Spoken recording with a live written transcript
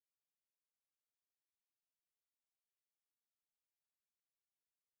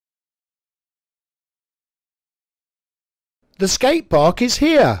The skate park is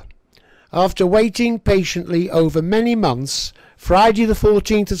here. After waiting patiently over many months, Friday the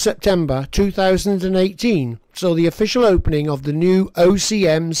 14th of September 2018 saw the official opening of the new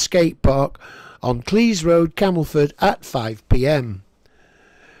OCM skate park on Clease Road, Camelford at 5 p.m.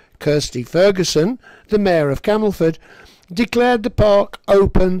 Kirsty Ferguson, the Mayor of Camelford, declared the park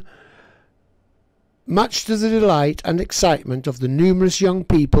open, much to the delight and excitement of the numerous young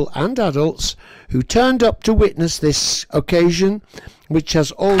people and adults who turned up to witness this occasion, which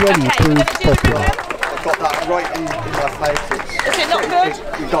has already proved popular. I've got that right in my face. Is it not good?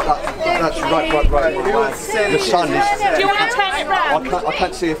 You've got that, that's right. The sun is... Do you want to turn it round? I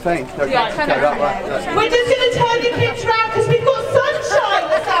can't see a thing. No, Yeah, go that way. We're just going to turn your pitch round because we've got sunshine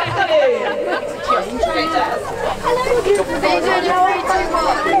this afternoon.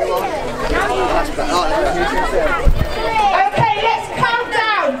 Okay, let's count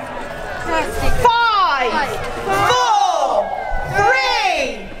down. 5, 4,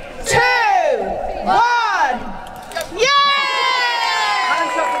 3, 2, 1. Yay!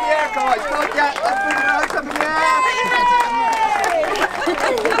 Hands up in the air, guys. Come on, get hands up in the air.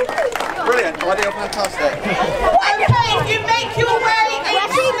 Brilliant. Idea, fantastic. Okay, you make your way in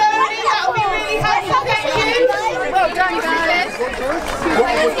slowly. That will be really helpful. Thank you. Well done, guys.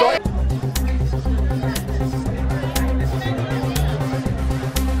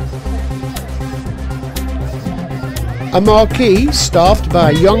 A marquee staffed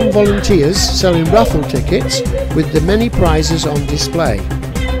by young volunteers selling raffle tickets with the many prizes on display.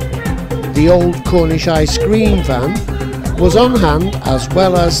 The old Cornish ice cream van was on hand, as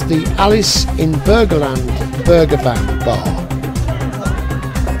well as the Alice in Burgerland Burger Van bar.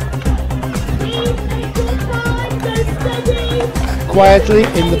 Quietly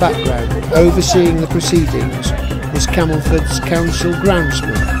in the background, overseeing the proceedings, was Camelford's council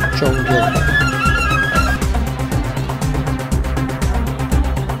groundsman, John Gilbert.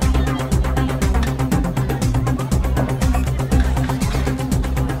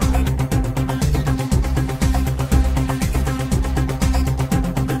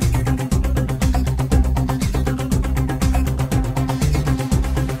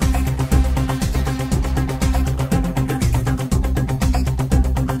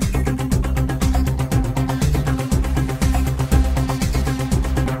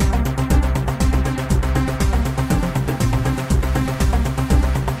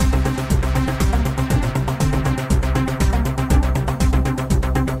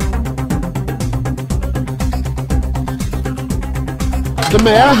 The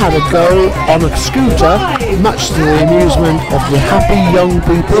Mayor had a go on a scooter, much to the amusement of the happy young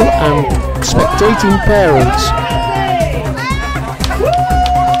people and spectating parents.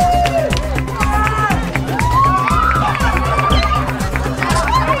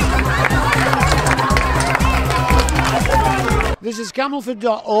 This is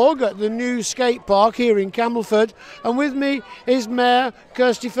Camelford.org at the new skate park here in Camelford, and with me is Mayor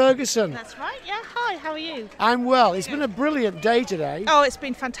Kirsty Ferguson. That's right, yeah. Hi, how are you? I'm well. It's been a brilliant day today. Oh, it's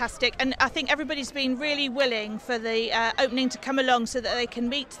been fantastic, and I think everybody's been really willing for the opening to come along so that they can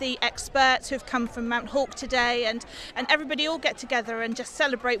meet the experts who've come from Mount Hawke today, and everybody all get together and just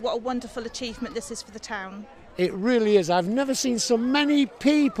celebrate what a wonderful achievement this is for the town. It really is. I've never seen so many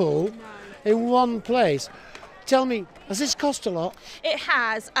people in one place. Tell me, has this cost a lot? It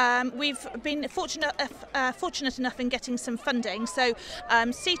has. We've been fortunate enough in getting some funding. So,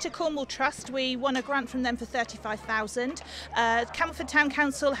 Cedar Cornwall Trust, we won a grant from them for $35,000. Camelford Town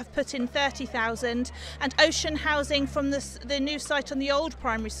Council have put in $30,000, and Ocean Housing from the new site on the old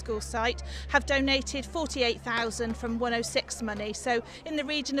primary school site have donated $48,000 from 106 money. So, in the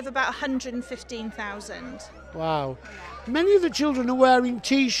region of about $115,000. Wow. Many of the children are wearing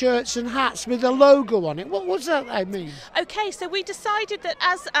T-shirts and hats with a logo on it. What's that I mean? Okay, so we decided that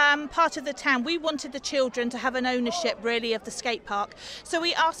as part of the town, we wanted the children to have an ownership really of the skate park. So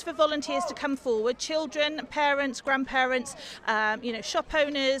we asked for volunteers to come forward, children, parents, grandparents, shop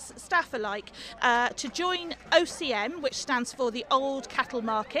owners, staff alike, to join OCM, which stands for the Old Cattle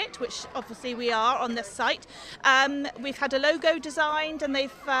Market, which obviously we are on this site. We've had a logo designed, and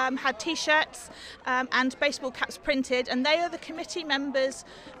they've had T-shirts and baseball caps printed, and they are the committee members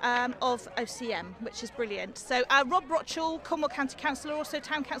of OCM, which is brilliant. So Rob Rochell, Cornwall County Councillor, also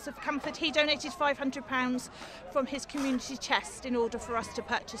Town Councillor for Camelford, he donated £500 from his community chest in order for us to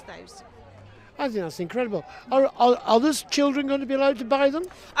purchase those. I think that's incredible. Are others children going to be allowed to buy them?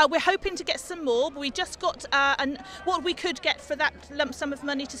 We're hoping to get some more, but we just got what we could get for that lump sum of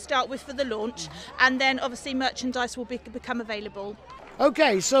money to start with for the launch, and then obviously merchandise will become available.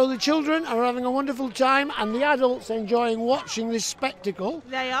 Okay, so the children are having a wonderful time and the adults enjoying watching this spectacle.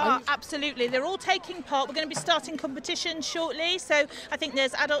 They are, absolutely. They're all taking part. We're going to be starting competitions shortly, so I think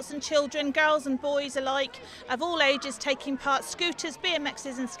there's adults and children, girls and boys alike, of all ages taking part, scooters,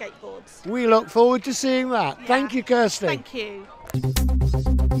 BMXs and skateboards. We look forward to seeing that. Yeah. Thank you, Kirsty. Thank you.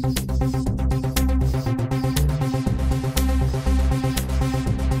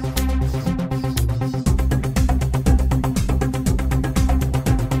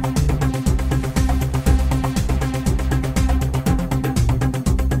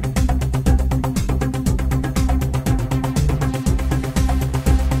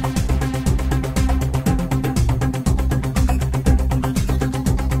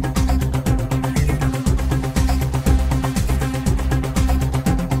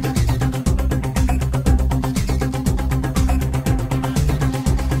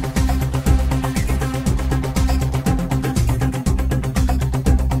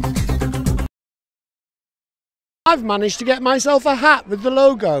 I've managed to get myself a hat with the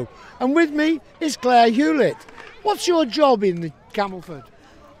logo, and with me is Claire Hewlett. What's your job in the Camelford?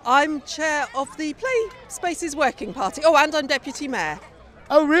 I'm chair of the Play Spaces Working Party. Oh, and I'm deputy mayor.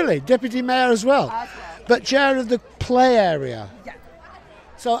 Oh really? Deputy Mayor as well? But chair of the play area? Yeah.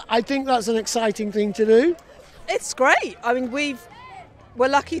 So I think that's an exciting thing to do. It's great. I mean, we're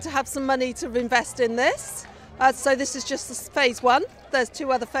lucky to have some money to invest in this. So this is just phase one. There's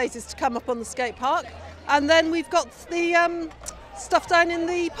 2 other phases to come up on the skate park. And then we've got the stuff down in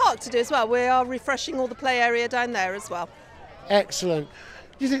the park to do as well. We are refreshing all the play area down there as well. Excellent.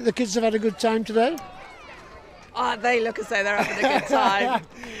 Do you think the kids have had a good time today? Oh, they look as though they're having a good time.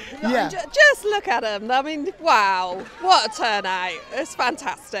 Yeah. Just look at them. I mean, wow, what a turnout. It's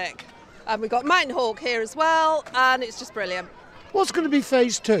fantastic. And we've got Mountain Hawk here as well, and it's just brilliant. What's going to be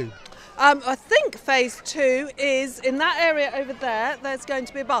phase 2? I think phase 2 is in that area over there. There's going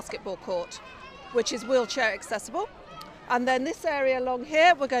to be a basketball court, which is wheelchair accessible. And then this area along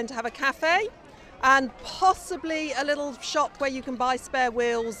here, we're going to have a cafe and possibly a little shop where you can buy spare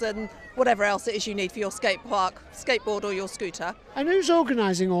wheels and whatever else it is you need for your skateboard or your scooter. And who's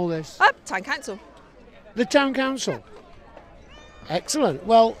organising all this? Town Council. The Town Council. Excellent.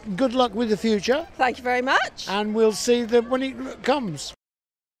 Well, good luck with the future. Thank you very much. And we'll see them when it comes.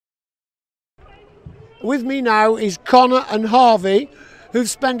 With me now is Connor and Harvey, who've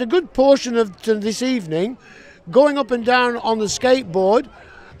spent a good portion of this evening going up and down on the skateboard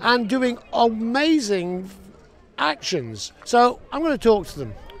and doing amazing actions. So I'm going to talk to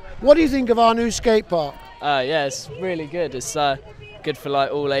them. What do you think of our new skate park? Yeah, it's really good. It's good for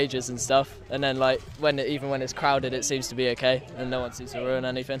like all ages and stuff. And then like even when it's crowded, it seems to be okay, and no one seems to ruin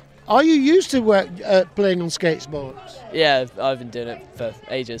anything. Are you used to playing on skateboards? Yeah, I've been doing it for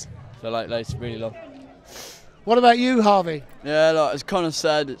ages, for like really long. What about you, Harvey? Yeah, like as Connor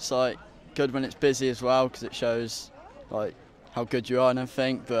said, it's like good when it's busy as well because it shows like how good you are and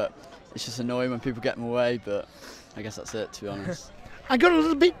everything. But it's just annoying when people get in the way. But I guess that's it, to be honest. I got a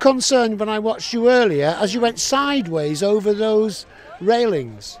little bit concerned when I watched you earlier as you went sideways over those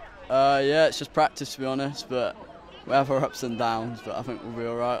railings. Yeah, it's just practice, to be honest. But we have our ups and downs. But I think we'll be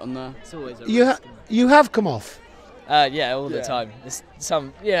all right on there. It's always a risk. You have come off? Yeah, all the time. It's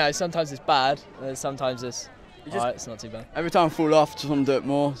sometimes it's bad. Sometimes it's alright, it's not too bad. Every time I fall off, I just want to do it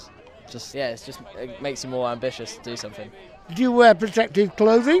more. It makes you more ambitious to do something. Do you wear protective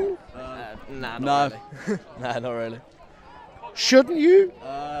clothing? Nah, No. not really. Nah, not really. Shouldn't you?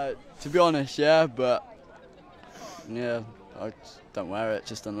 To be honest, yeah, but yeah, I just don't wear it. It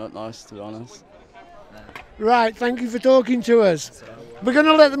just doesn't look nice, to be honest. Right, thank you for talking to us. We're going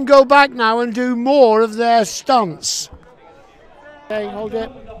to let them go back now and do more of their stunts. Okay, hold it.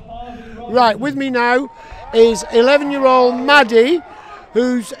 Right, with me now is 11-year-old Maddie,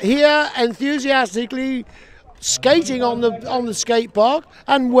 who's here enthusiastically skating on the skate park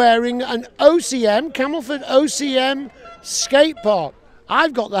and wearing an OCM, Camelford OCM skate park.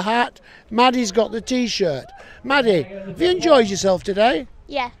 I've got the hat, Maddie's got the t-shirt. Maddie, have you enjoyed yourself today?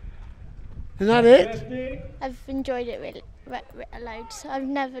 Yeah, Is that it? I've enjoyed it really loads.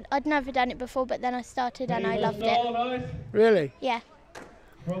 I'd never done it before, but then I started and I loved it. Really? Yeah,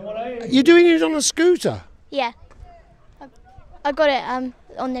 You're doing it on a scooter? yeah. I got it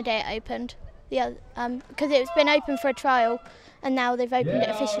on the day it opened. Because it's been open for a trial, and now they've opened it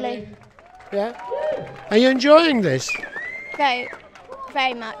officially. Yeah. Are you enjoying this? Very,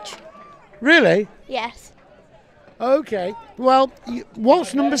 very much. Really? Yes. Okay. Well,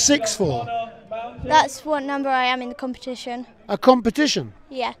 what's number 6 for? That's what number I am in the competition. A competition?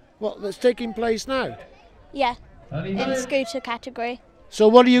 Yeah, What, that's taking place now? yeah. In the scooter category. So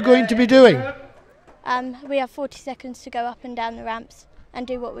what are you going to be doing? We have 40 seconds to go up and down the ramps. and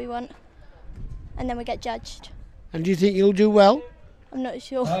do what we want, and then we get judged. And do you think you'll do well? I'm not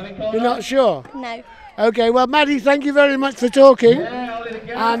sure. You're not sure? No. Okay, well, Maddie, thank you very much for talking,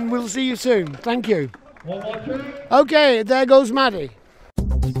 and we'll see you soon. Thank you. Okay, there goes Maddie.